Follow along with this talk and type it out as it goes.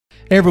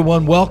Hey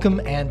everyone, welcome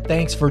and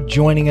thanks for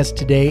joining us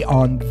today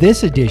on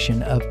this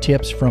edition of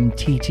Tips from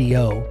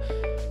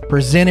TTO,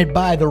 presented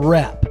by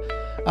theREP.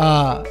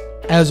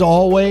 As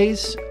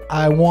always,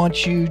 I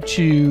want you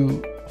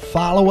to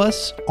follow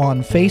us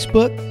on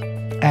Facebook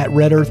at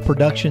Red Earth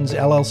Productions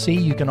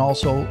LLC. You can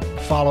also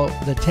follow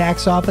the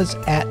tax office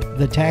at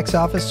the tax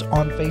office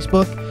on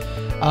Facebook.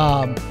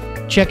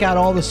 Check out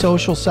all the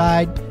social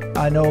side.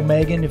 I know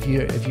Megan, if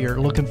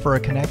you're looking for a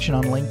connection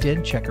on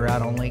LinkedIn, check her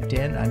out on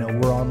LinkedIn. I know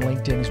we're on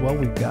LinkedIn as well.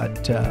 We've got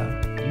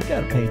you've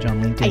got a page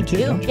on LinkedIn. I too,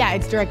 do. don't you? Yeah,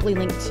 it's directly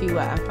linked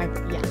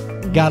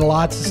to Got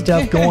lots of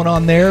stuff going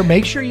on there.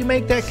 Make sure you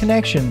make that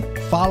connection.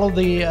 Follow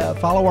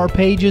our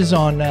pages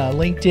on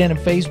LinkedIn and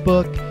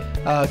Facebook.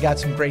 Got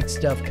some great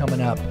stuff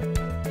coming up.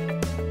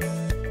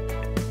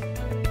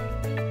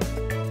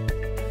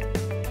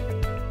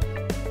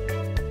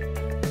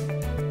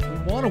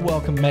 We want to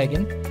welcome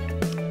Megan,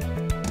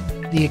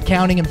 the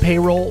accounting and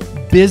payroll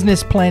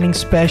business planning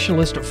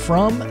specialist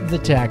from the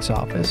tax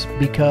office,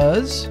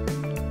 because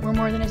we're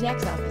more than a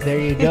tax office. There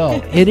you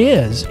go. It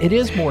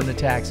is more than a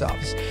tax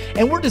office.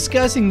 And we're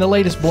discussing the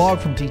latest blog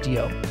from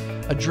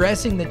TTO,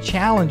 addressing the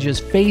challenges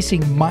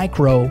facing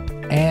micro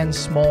and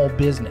small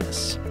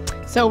business.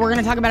 So we're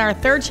going to talk about our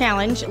third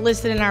challenge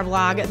listed in our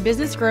blog,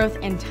 business growth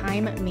and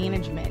time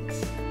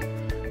management.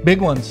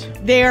 Big ones.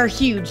 They're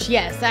huge.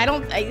 Yes.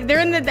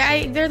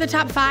 They're the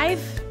top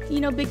 5.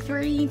 Big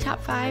 3,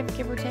 top 5,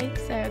 give or take.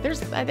 So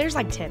there's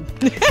like 10.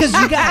 Because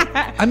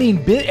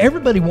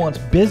everybody wants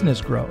business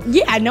growth.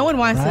 Yeah, no one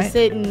wants to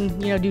sit and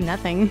do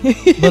nothing.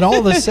 But all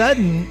of a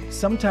sudden,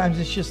 sometimes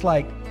it's just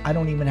like, I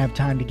don't even have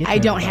time to get to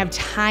everybody. I don't have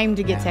time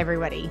to get to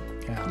everybody.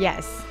 Yeah.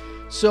 Yes.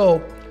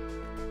 So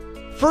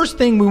first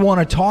thing we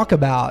want to talk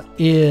about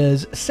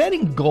is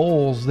setting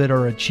goals that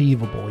are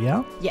achievable,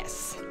 yeah?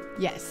 Yes.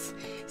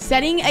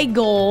 Setting a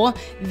goal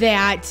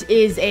that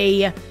is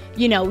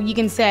you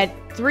can set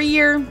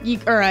 3-year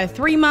or a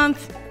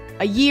 3-month,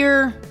 a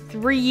year,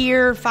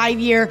 3-year,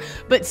 5-year,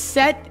 but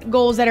set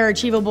goals that are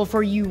achievable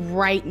for you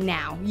right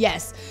now.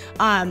 Yes,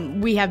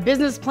 we have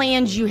business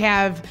plans. You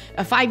have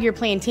a 5-year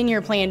plan,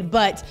 10-year plan,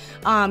 but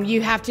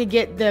you have to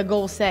get the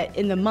goal set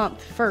in the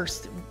month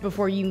first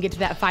before you can get to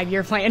that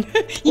 5-year plan.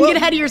 You get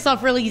ahead of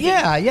yourself really easy.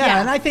 Yeah.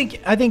 And I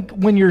think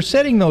when you're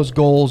setting those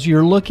goals,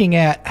 you're looking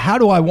at, how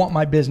do I want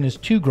my business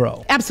to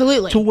grow?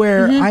 Absolutely. To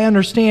where I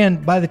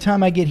understand by the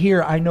time I get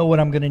here, I know what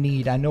I'm going to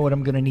need.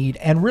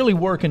 And really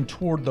working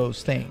toward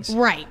those things.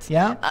 Right.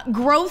 Yeah.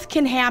 Growth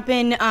can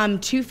happen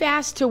too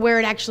fast to where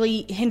it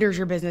actually hinders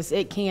your business.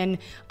 It can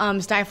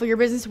stifle your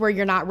business where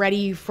you're not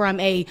ready from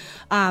a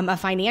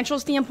financial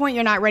standpoint.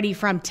 You're not ready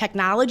from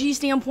technology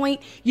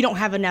standpoint. You don't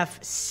have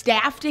enough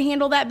staff to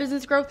handle that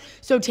business growth.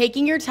 So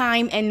taking your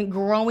time and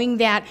growing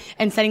that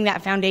and setting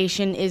that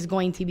foundation is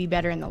going to be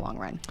better in the long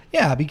run.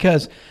 Yeah,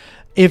 because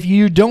if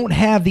you don't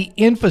have the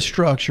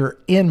infrastructure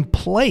in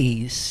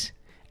place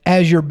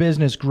as your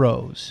business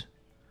grows,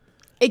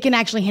 it can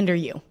actually hinder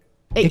you.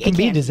 It can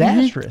be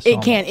disastrous.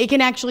 It can. It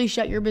can actually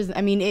shut your business.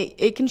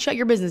 It can shut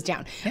your business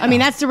down. Yeah.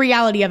 That's the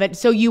reality of it.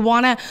 So you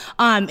want to,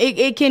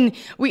 it can,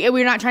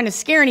 we're not trying to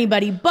scare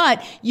anybody,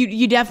 but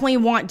you definitely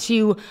want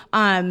to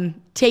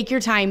take your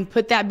time,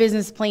 put that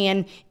business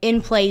plan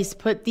in place,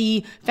 put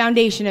the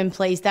foundation in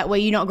place. That way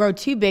you don't grow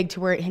too big to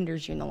where it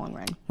hinders you in the long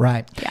run.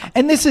 Right. Yeah.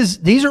 And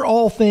these are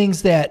all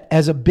things that,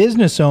 as a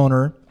business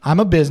owner,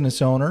 I'm a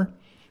business owner,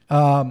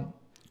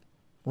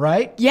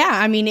 right?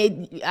 Yeah,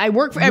 I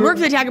work for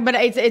the tech, but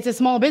it's a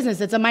small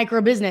business. It's a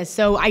micro business.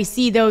 So I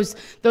see those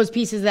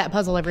pieces of that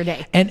puzzle every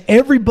day. And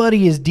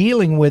everybody is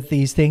dealing with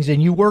these things,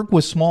 and you work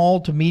with small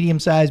to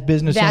medium-sized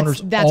business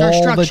owners all our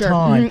structure. the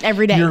time.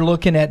 Every day. You're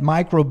looking at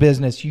micro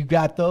business. You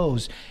got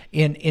those.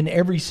 In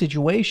every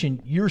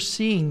situation, you're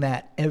seeing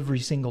that every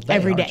single day.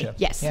 Every day, aren't you?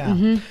 yes.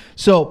 Yeah.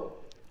 So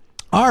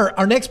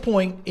our next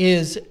point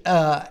is,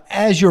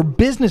 as your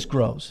business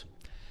grows,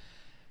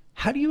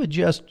 how do you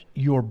adjust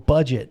your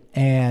budget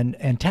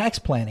and tax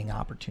planning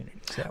opportunities?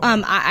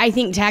 I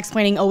think tax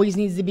planning always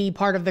needs to be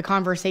part of the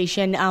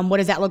conversation. What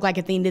does that look like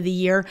at the end of the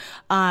year?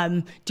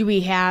 Do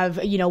we have,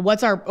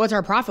 what's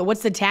our profit?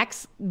 What's the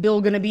tax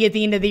bill going to be at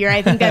the end of the year?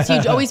 I think that's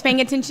huge. Always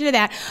paying attention to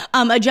that.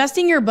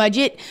 Adjusting your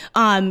budget,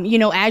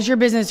 as your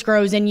business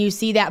grows and you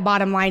see that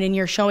bottom line and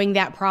you're showing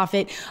that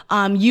profit,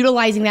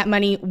 utilizing that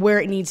money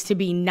where it needs to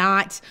be,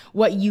 not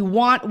what you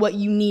want, what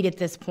you need at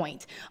this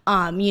point.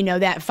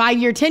 That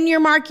 5-year, 10-year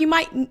mark, you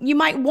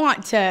might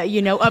want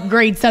to,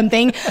 upgrade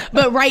something,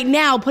 but right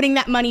now putting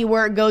that money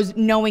where it goes,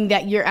 knowing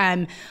that you're,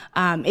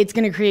 it's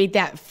going to create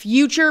that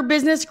future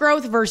business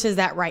growth versus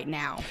that right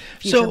now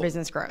future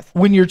business growth.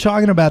 When you're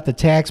talking about the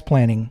tax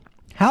planning,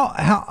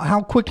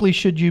 how quickly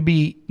should you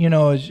be,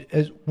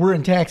 as we're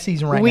in tax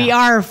season right now? We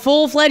are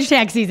full-fledged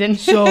tax season.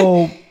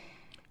 So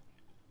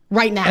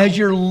right now, as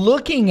you're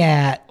looking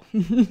at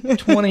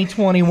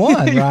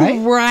 2021, right?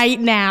 Right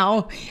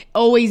now,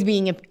 always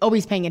paying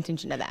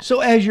attention to that. So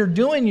as you're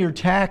doing your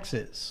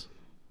taxes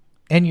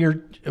and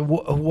your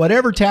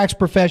whatever tax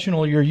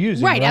professional you're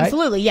using, right?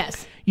 Absolutely,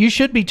 yes. You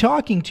should be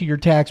talking to your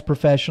tax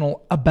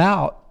professional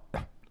about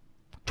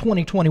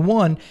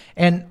 2021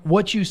 and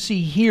what you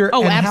see here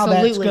and how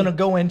that's going to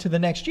go into the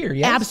next year.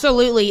 Yes?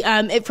 Absolutely.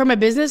 From a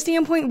business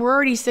standpoint, we're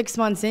already 6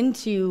 months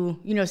into,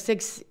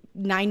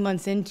 9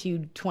 months into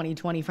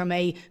 2020 from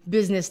a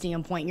business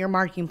standpoint. Your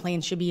marketing plan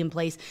should be in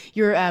place.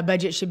 Your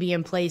budget should be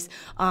in place.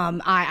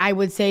 I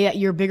would say that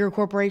your bigger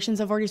corporations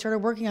have already started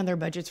working on their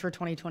budgets for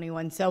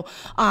 2021. So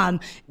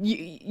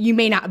you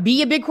may not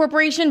be a big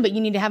corporation, but you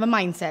need to have a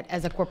mindset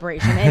as a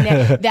corporation.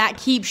 And that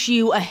keeps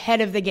you ahead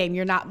of the game.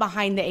 You're not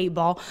behind the 8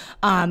 ball.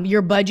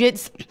 Your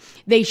budgets,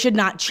 they should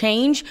not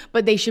change,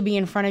 but they should be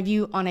in front of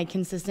you on a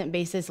consistent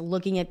basis,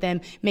 looking at them,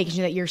 making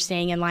sure that you're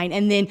staying in line.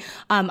 And then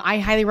I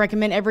highly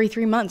recommend every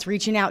 3 months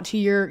reaching out to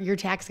your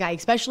tax guy,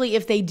 especially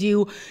if they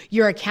do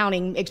your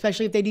accounting,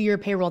 especially if they do your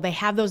payroll. They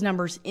have those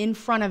numbers in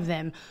front of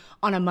them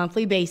on a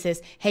monthly basis.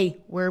 Hey,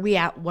 where are we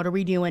at? What are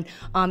we doing?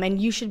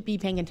 And you should be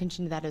paying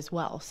attention to that as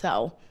well.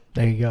 So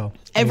there you go.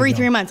 Every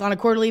 3 months on a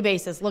quarterly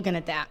basis, looking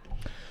at that.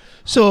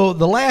 So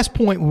the last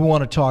point we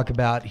want to talk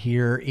about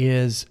here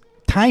is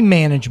time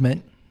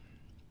management,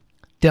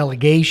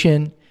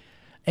 delegation,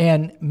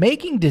 and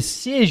making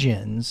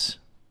decisions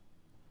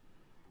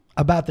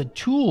about the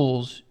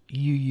tools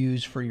you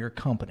use for your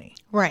company.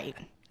 Right.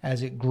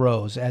 As it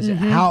grows,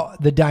 how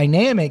the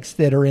dynamics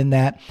that are in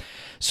that.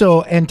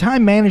 So, and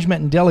time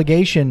management and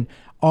delegation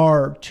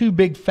are 2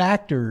 big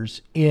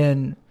factors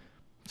in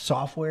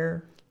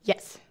software.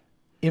 Yes.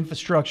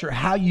 Infrastructure,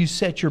 how you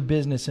set your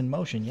business in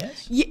motion.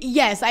 Yes.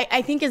 Yes.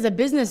 I think as a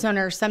business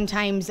owner,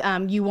 sometimes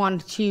you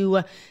want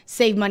to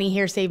save money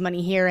here,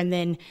 and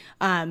then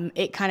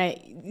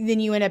then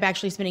you end up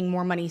actually spending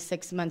more money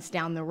 6 months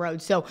down the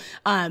road. So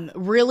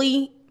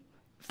really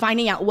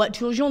finding out what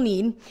tools you'll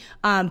need,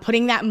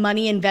 putting that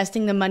money,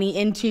 investing the money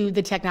into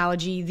the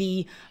technology,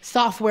 the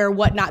software,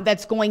 whatnot,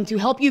 that's going to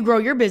help you grow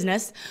your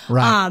business.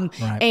 Right.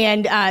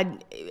 And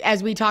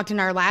as we talked in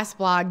our last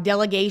blog,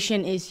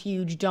 delegation is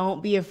huge.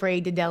 Don't be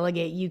afraid to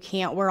delegate. You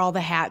can't wear all the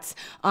hats.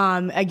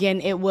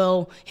 Again, it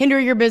will hinder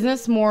your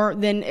business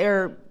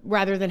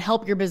rather than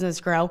help your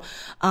business grow.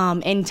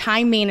 And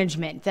time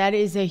management, that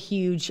is a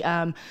huge,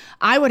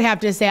 I would have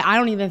to say, I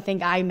don't even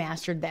think I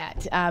mastered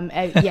that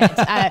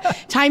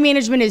yet. Time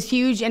management is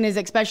huge, and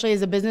especially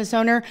as a business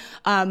owner,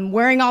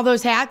 wearing all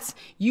those hats,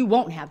 you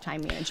won't have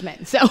time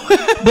management. So,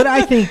 but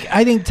I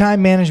think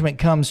time management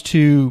comes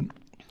to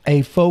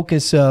a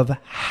focus of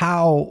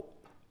how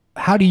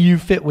do you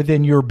fit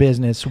within your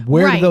business?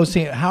 Where do those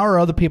things, how are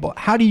other people,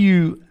 how do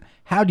you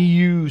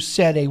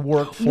set a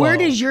workflow? Where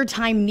does your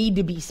time need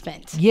to be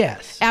spent?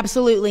 Yes.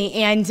 Absolutely.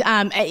 And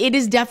it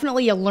is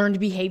definitely a learned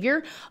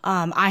behavior.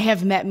 I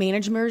have met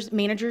managers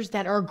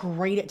that are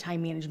great at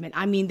time management.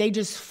 I mean, they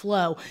just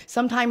flow.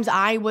 Sometimes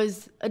I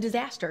was a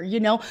disaster,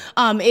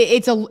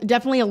 It's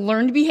definitely a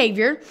learned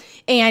behavior,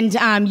 and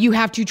you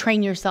have to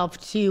train yourself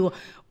to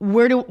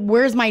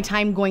where's my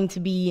time going to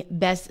be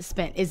best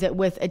spent? Is it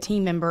with a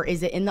team member?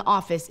 Is it in the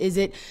office? Is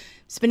it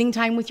spending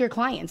time with your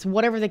clients?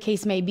 Whatever the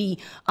case may be,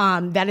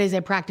 that is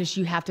a practice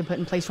you have to put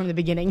in place from the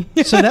beginning.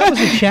 So that was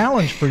a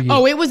challenge for you.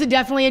 Oh, it was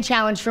definitely a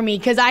challenge for me,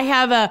 because I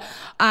have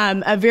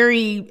a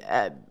very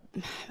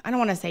I don't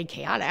want to say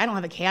chaotic. I don't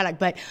have a chaotic,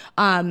 but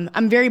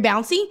I'm very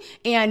bouncy,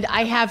 and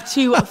I have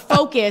to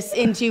focus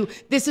into,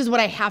 this is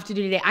what I have to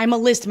do today. I'm a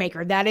list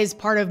maker. That was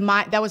part of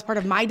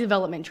my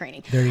development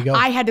training. There you go.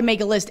 I had to make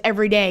a list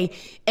every day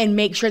and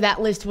make sure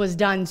that list was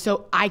done,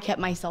 so I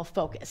kept myself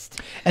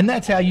focused. And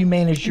that's how you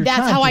manage your time.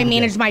 That's how I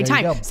manage my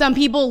time. Some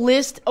people,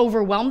 list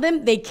overwhelm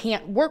them. They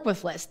can't work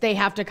with lists. They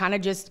have to kind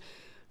of just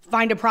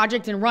find a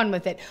project and run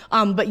with it.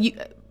 But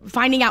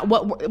finding out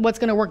what's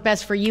going to work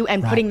best for you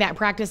and putting that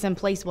practice in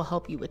place will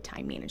help you with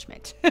time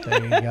management.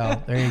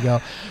 There you go.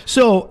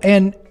 So,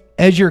 and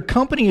as your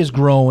company is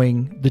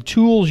growing, the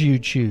tools you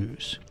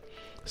choose,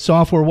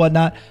 software,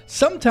 whatnot,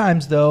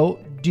 sometimes though,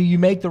 do you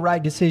make the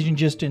right decision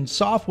just in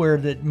software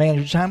that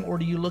manages time, or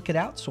do you look at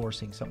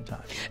outsourcing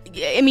sometimes?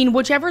 I mean,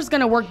 whichever is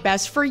going to work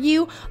best for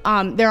you.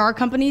 There are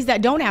companies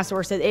that don't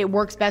outsource it. It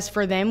works best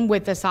for them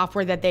with the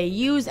software that they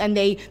use, and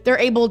they're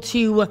able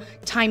to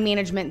time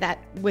management that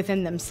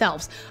within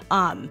themselves.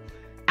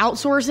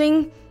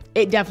 Outsourcing,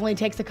 it definitely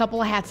takes a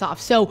couple of hats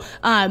off. So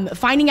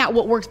finding out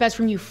what works best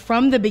from you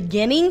from the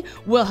beginning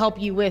will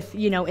help you with,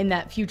 in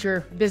that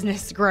future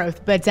business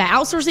growth. But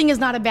outsourcing is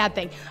not a bad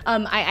thing.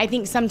 I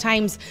think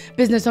sometimes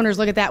business owners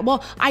look at that,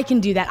 well, I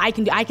can do that. I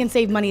can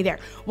save money there.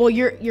 Well,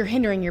 you're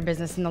hindering your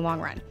business in the long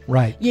run.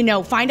 Right.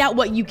 Find out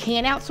what you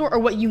can outsource or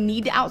what you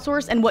need to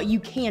outsource and what you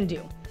can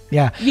do.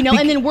 Yeah.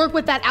 And then work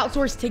with that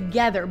outsource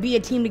together, be a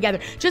team together.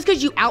 Just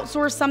because you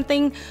outsource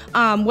something,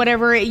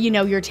 whatever,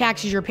 your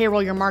taxes, your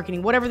payroll, your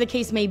marketing, whatever the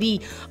case may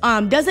be,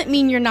 doesn't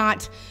mean you're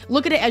not,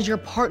 look at it as you're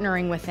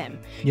partnering with them.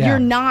 Yeah. You're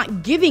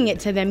not giving it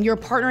to them. You're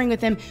partnering with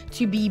them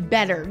to be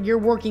better. You're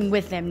working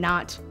with them,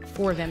 not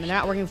for them, and they're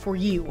not working for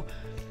you.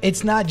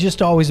 It's not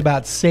just always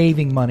about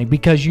saving money,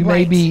 because you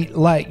may be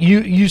like,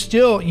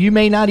 you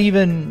may not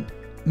even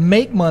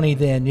make money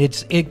then.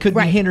 It could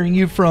be hindering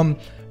you from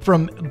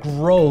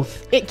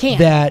growth. It can.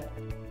 That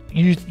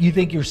you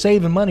think you're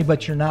saving money,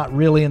 but you're not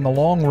really in the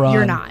long run.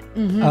 You're not.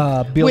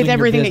 Building With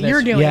everything your that you're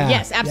business. doing. Yeah,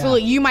 Yes,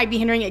 absolutely. yeah. You might be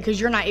hindering it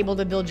because you're not able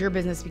to build your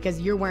business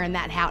because you're wearing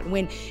that hat,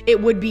 when it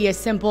would be a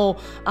simple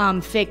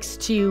fix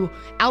to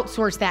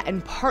outsource that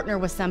and partner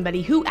with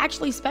somebody who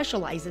actually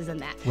specializes in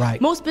that.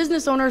 Right. Most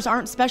business owners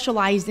aren't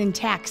specialized in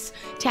tax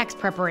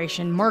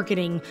preparation,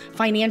 marketing,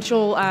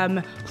 financial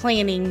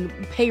planning,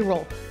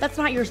 payroll. That's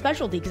not your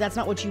specialty because that's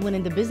not what you went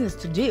into business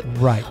to do.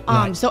 Right,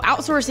 right. So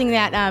outsourcing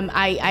that,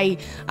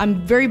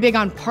 I'm very big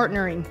on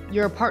partnering.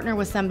 You're a partner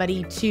with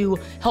somebody to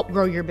help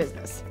grow your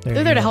business.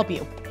 They're there to help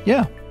you.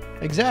 Yeah,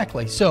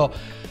 exactly. So,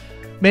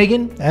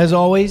 Megan, as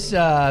always,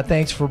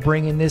 thanks for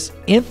bringing this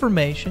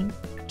information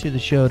to the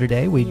show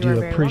today. We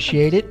do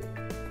appreciate it.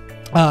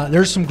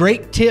 There's some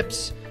great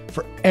tips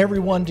for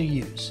everyone to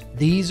use.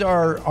 These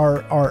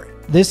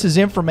this is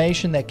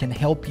information that can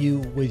help you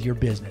with your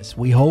business.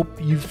 We hope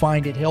you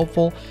find it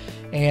helpful.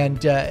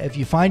 And if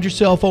you find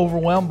yourself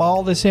overwhelmed by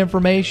all this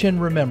information,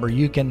 remember,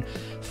 you can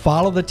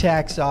follow the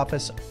tax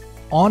office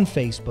on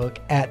Facebook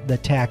at the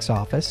tax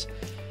office.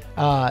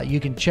 You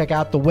can check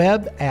out the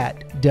web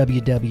at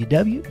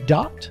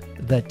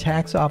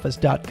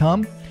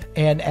www.thetaxoffice.com.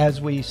 And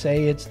as we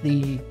say, it's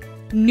the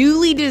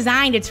newly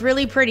designed. It's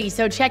really pretty,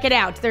 so check it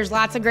out. There's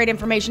lots of great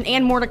information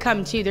and more to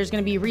come too. There's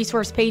going to be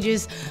resource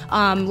pages,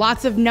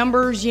 lots of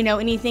numbers,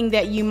 anything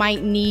that you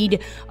might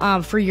need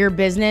for your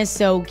business.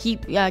 So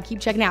keep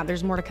checking out.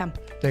 There's more to come.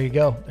 There you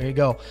go. There you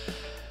go.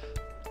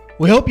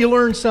 We hope you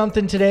learned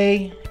something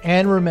today.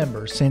 And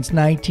remember, since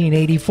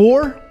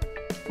 1984,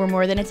 we're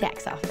more than a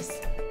tax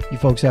office. You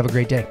folks have a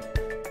great day.